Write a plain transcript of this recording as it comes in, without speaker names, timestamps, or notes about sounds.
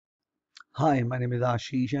Hi, my name is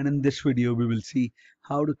Ashish, and in this video we will see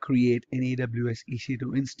how to create an AWS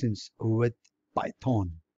EC2 instance with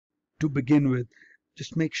Python. To begin with,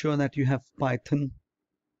 just make sure that you have Python,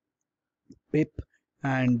 pip,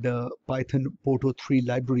 and Python Boto 3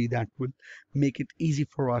 library. That will make it easy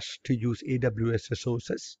for us to use AWS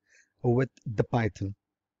resources with the Python.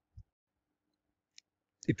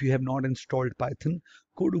 If you have not installed Python,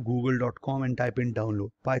 go to google.com and type in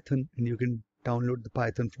download Python, and you can download the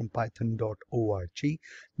Python from python.org.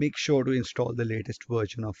 Make sure to install the latest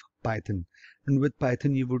version of Python. And with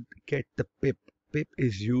Python, you would get the pip. Pip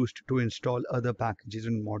is used to install other packages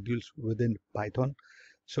and modules within Python.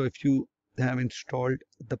 So if you have installed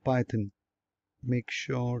the Python, make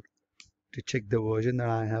sure to check the version that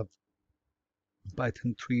I have,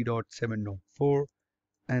 Python 3.7.4,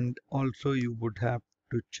 and also you would have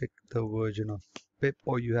to check the version of pip,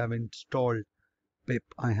 or you have installed pip.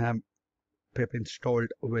 I have pip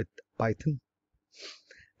installed with Python,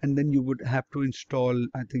 and then you would have to install,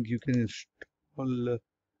 I think you can install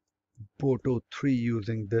Boto 3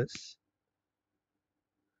 using this.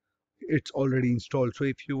 It's already installed, so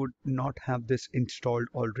if you would not have this installed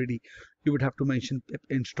already, you would have to mention pip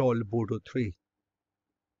install Boto 3,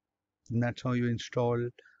 and that's how you install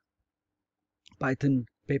Python,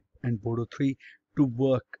 pip, and Boto 3 to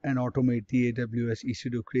work and automate the AWS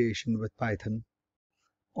EC2 creation with Python.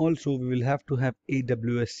 Also, we will have to have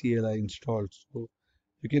AWS CLI installed. So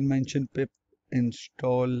you can mention pip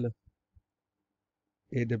install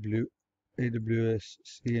AWS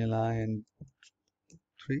CLI and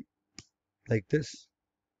 3 like this,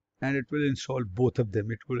 and it will install both of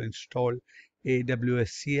them. It will install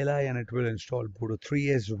AWS CLI and it will install Boto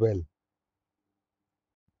 3 as well.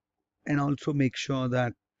 And also make sure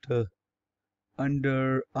that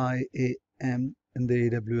under IAM in the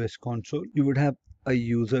AWS console, you would have a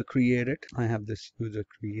user created. I have this user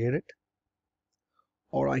created,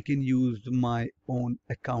 or I can use my own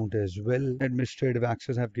account as well. Administrative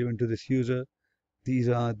access I've given to this user. These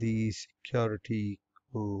are the security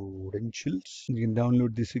credentials. You can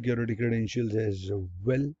download the security credentials as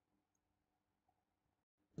well.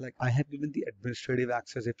 Like, I have given the administrative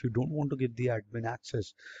access. If you don't want to give the admin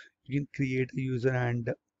access, you can create a user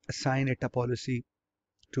and assign it a policy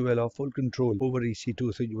to allow full control over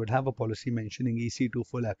EC2. So you would have a policy mentioning EC2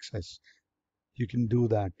 full access. You can do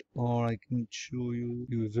that, or I can show you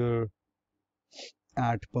user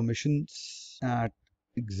add permissions, add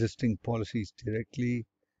existing policies directly,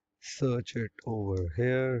 search it over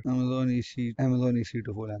here, Amazon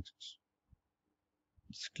EC2 full access.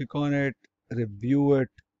 Just click on it, review it,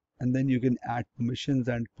 and then you can add permissions,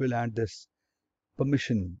 and it will add this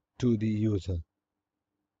permission to the user.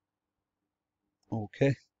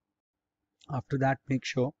 Okay. After that, make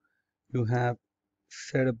sure you have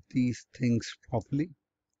set up these things properly.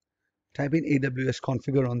 Type in AWS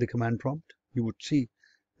Configure on the command prompt. You would see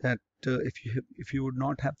that if you would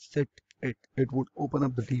not have set it, it would open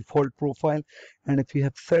up the default profile, and if you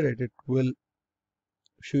have set it, it will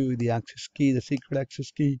show you the access key, the secret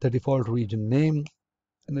access key, the default region name,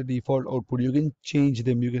 and the default output. You can change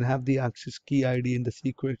them. You can have the access key ID and the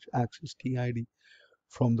secret access key ID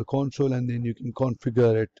from the console, and then you can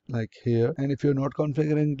configure it like here. And if you're not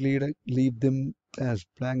configuring, leave them as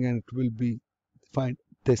blank, and it will be defined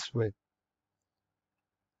this way.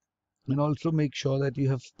 And also make sure that you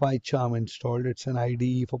have PyCharm installed. It's an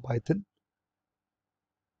IDE for Python.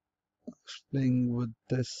 Playing with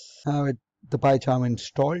this, have the PyCharm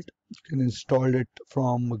installed. You can install it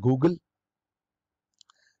from Google.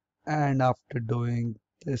 And after doing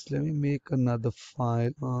this, let me make another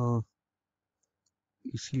file,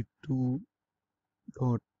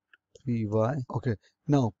 ec2.3y. Okay,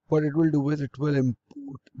 now what it will do is it will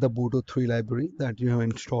import the Boto 3 library that you have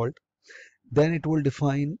installed. Then it will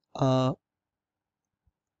define a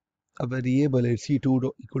variable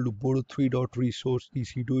ec2 equal to boto3.resource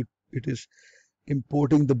ec2. It is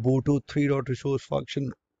importing the boto3.resource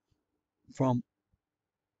function from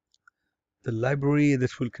the library.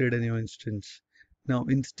 This will create a new instance. Now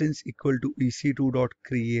instance equal to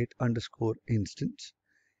ec2.create underscore instance.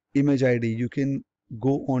 Image ID, you can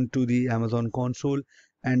go on to the Amazon console,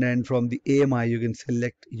 and then from the AMI you can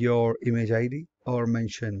select your image ID or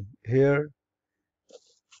mention here.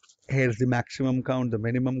 Here's the maximum count, the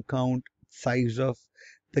minimum count, size of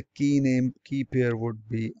the key name. Key pair would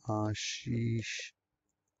be Ashish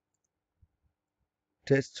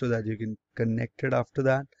test, so that you can connect it after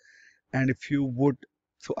that. And if you would,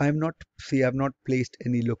 so I've not placed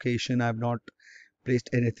any location, I've not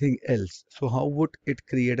placed anything else. So how would it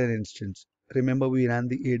create an instance? Remember, we ran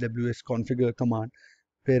the AWS configure command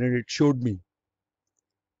wherein it showed me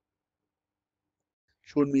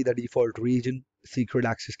showed me the default region, secret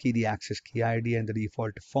access key, the access key ID, and the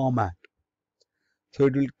default format. So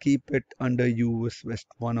it will keep it under US West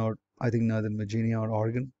 1 or I think Northern Virginia or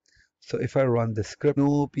Oregon. So if I run the script,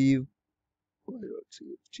 no p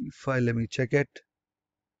file, let me check it.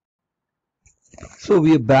 So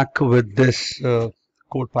we are back with this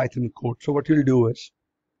code, Python code. So what you'll do is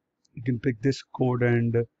you can pick this code,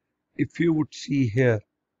 and if you would see here,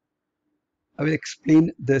 I will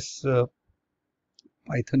explain this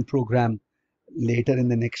Python program later in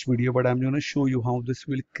the next video, but I'm going to show you how this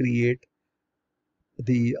will create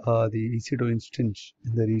the EC2 instance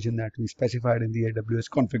in the region that we specified in the AWS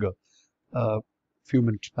configure few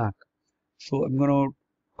minutes back. So I'm going to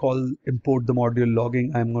import the module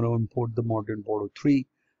logging. I'm going to import the module boto3.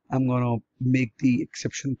 I'm going to make the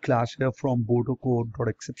exception class here from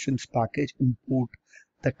botocode.exceptions package, import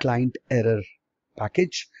the client error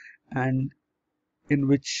package, and in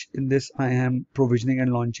this I am provisioning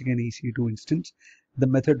and launching an EC2 instance. The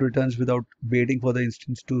method returns without waiting for the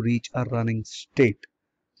instance to reach a running state.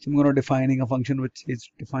 So I'm going to defining a function which is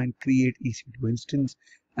define create EC2 instance.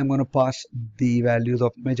 I'm going to pass the values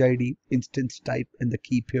of image ID, instance type, and the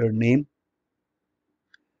key pair name.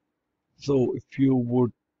 So if you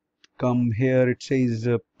would come here, it says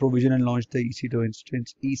provision and launch the EC2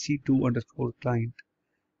 instance, EC2 underscore client.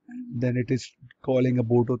 Then it is calling a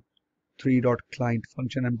boto3.client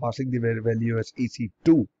function and passing the value as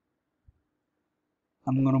EC2.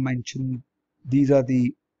 I'm going to mention these are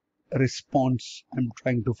the response I'm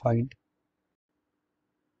trying to find.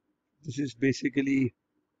 This is basically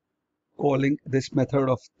calling this method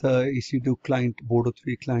of the EC2 client,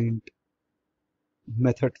 boto3 client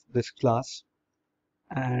method, this class,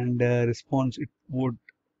 and response it would,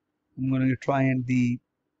 I'm going to try and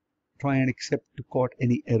accept to caught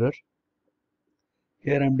any error.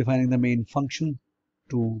 Here I'm defining the main function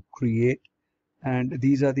to create, and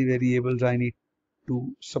these are the variables I need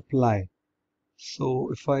to supply.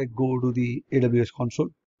 So if I go to the AWS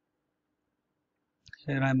console,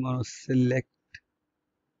 here I'm going to select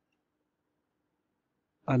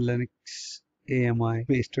a Linux AMI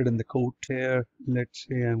pasted in the code here. Let's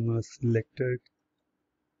say I'm going to select it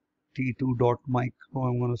t2.micro.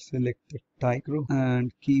 I'm going to select the type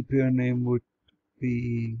and key pair name would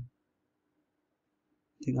be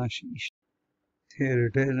Ashish. Here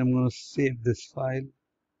it is. I'm going to save this file.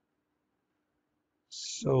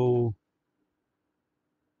 So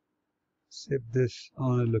save this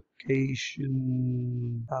on a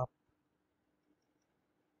location app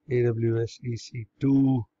AWS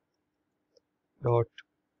EC2 dot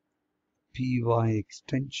py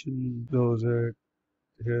extension. Those are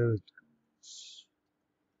here.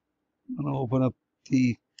 I'm going to open up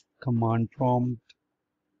the command prompt.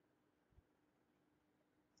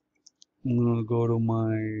 I'm going to go to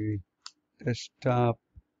my desktop.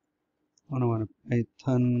 I'm going to run a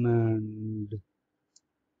Python and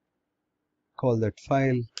call that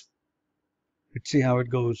file. Let's see how it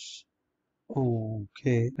goes.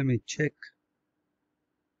 Okay, let me check.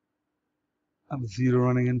 I have 0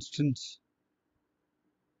 running instance.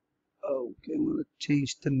 Okay, I'm going to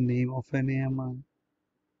change the name of an AMI.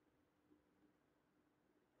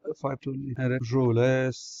 If I to role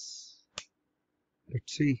as,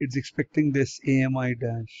 let's see, it's expecting this AMI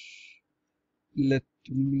dash. Let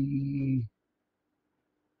me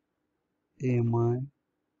AMI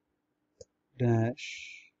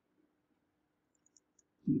dash.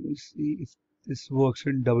 Let me see if this works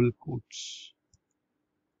in double quotes.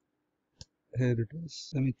 Here it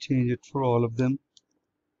is. Let me change it for all of them.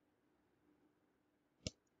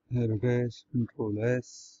 Here it is. Control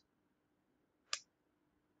S.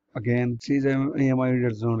 Again, says AMI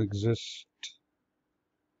does not exist.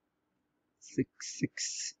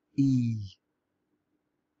 66E.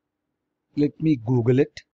 Let me Google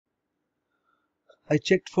it. I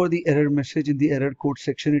checked for the error message in the error code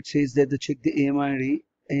section. It says that check the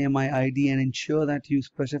AMI ID and ensure that you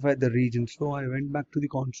specify the region. So I went back to the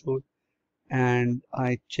console and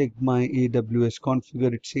I checked my AWS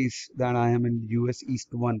configure. It says that I am in US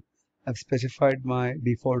East 1. I've specified my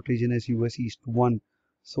default region as US East 1.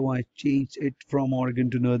 So I changed it from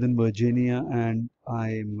Oregon to Northern Virginia, and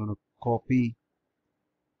I'm going to copy.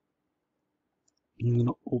 I'm going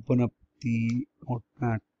to open up the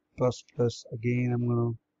Notepad++. Again, I'm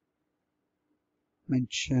going to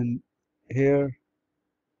mention here,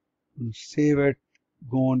 save it,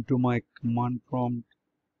 go on to my command prompt,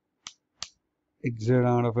 exit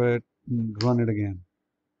out of it, and run it again.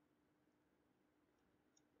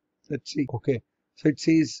 Let's see. Okay, so it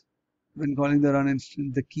says when calling the run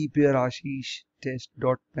instance, the key pair Ashish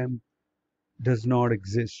test.pem does not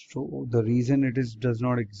exist. So the reason it does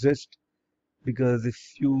not exist because if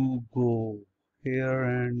you go here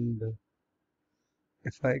and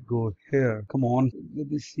if I go here, come on, let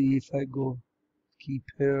me see if I go key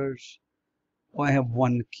pairs. Oh, I have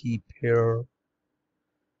one key pair.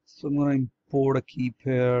 So I'm going to import a key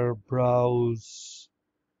pair, browse,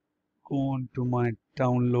 go on to my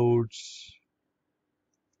downloads,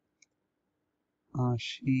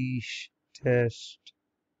 Ashish test,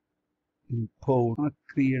 import. I'm going to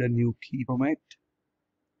create a new key from it.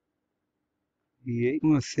 I'm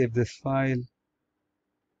going to save this file.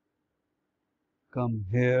 Come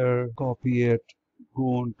here, copy it,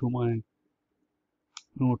 go on to my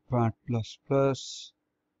Notepad++.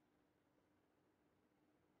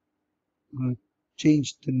 I'm going to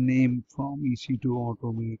change the name from EC2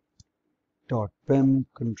 Automate.pem,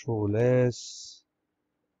 Control S.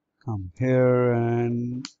 Come here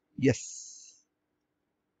and yes,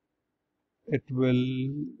 it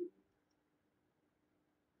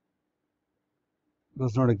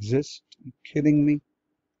does not exist. Are you kidding me?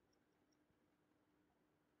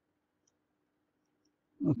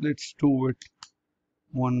 Let's do it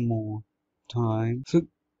one more time. So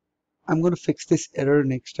I'm going to fix this error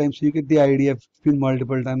next time so you get the idea. It's been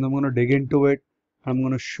multiple times. I'm going to dig into it. I'm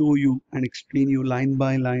going to show you and explain you line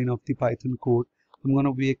by line of the Python code. I'm going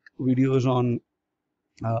to make videos on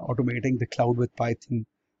automating the cloud with Python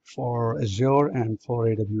for Azure and for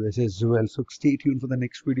AWS as well. So stay tuned for the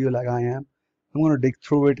next video like I am. I'm going to dig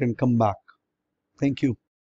through it and come back. Thank you.